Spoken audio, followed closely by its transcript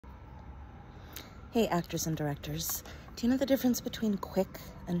Hey actors and directors, do you know the difference between quick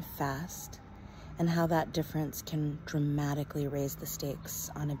and fast and how that difference can dramatically raise the stakes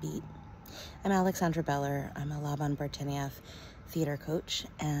on a beat? I'm Alexandra Beller. I'm a Laban Movement theater coach,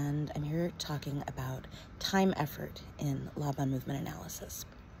 and I'm here talking about time effort in Laban Movement Analysis.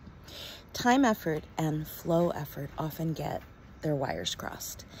 Time effort and flow effort often get their wires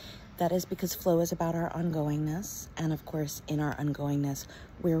crossed. That is because flow is about our ongoingness, and of course, in our ongoingness,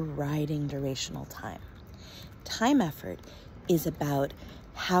 we're riding durational time. Time effort is about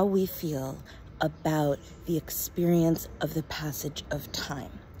how we feel about the experience of the passage of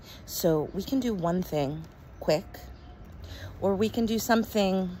time. So we can do one thing quick, or we can do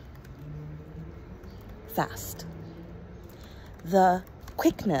something fast. The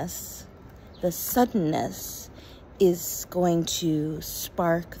quickness, the suddenness, is going to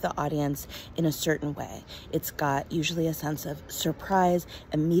spark the audience in a certain way. It's got usually a sense of surprise,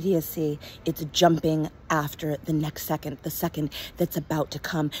 immediacy. It's jumping after the next second, the second that's about to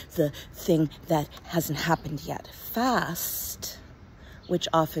come, the thing that hasn't happened yet. Fast, which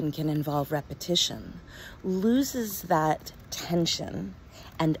often can involve repetition, loses that tension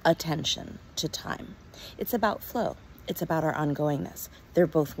and attention to time. It's about flow. It's about our ongoingness. They're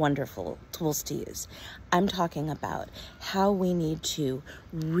both wonderful tools to use. I'm talking about how we need to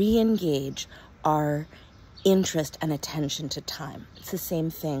re-engage our interest and attention to time. It's the same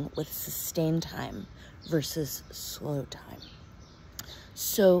thing with sustained time versus slow time.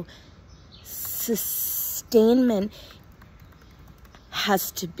 So sustainment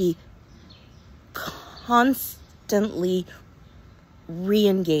has to be constantly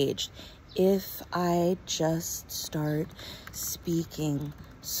re-engaged. If I just start speaking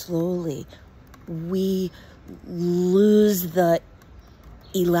slowly, we lose the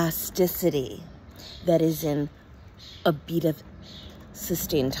elasticity that is in a beat of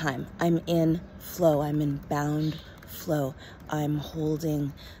sustained time. I'm in flow. I'm in bound flow. I'm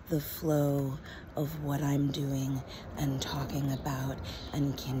holding the flow of what I'm doing and talking about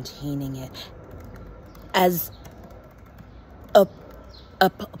and containing it as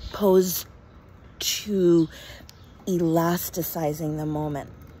opposed to elasticizing the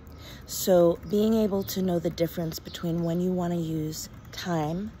moment. So being able to know the difference between when you want to use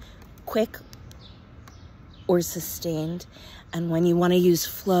time, quick or sustained, and when you want to use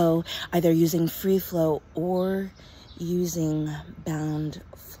flow, either using free flow or using bound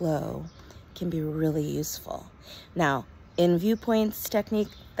flow, can be really useful. Now, in viewpoints technique,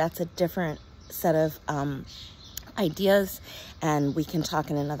 that's a different set of ideas, and we can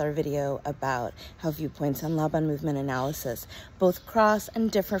talk in another video about how viewpoints and Laban movement analysis both cross and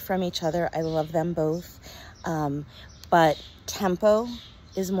differ from each other. I love them both, but tempo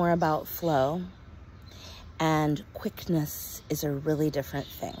is more about flow, and quickness is a really different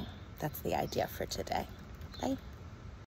thing. That's the idea for today. Bye.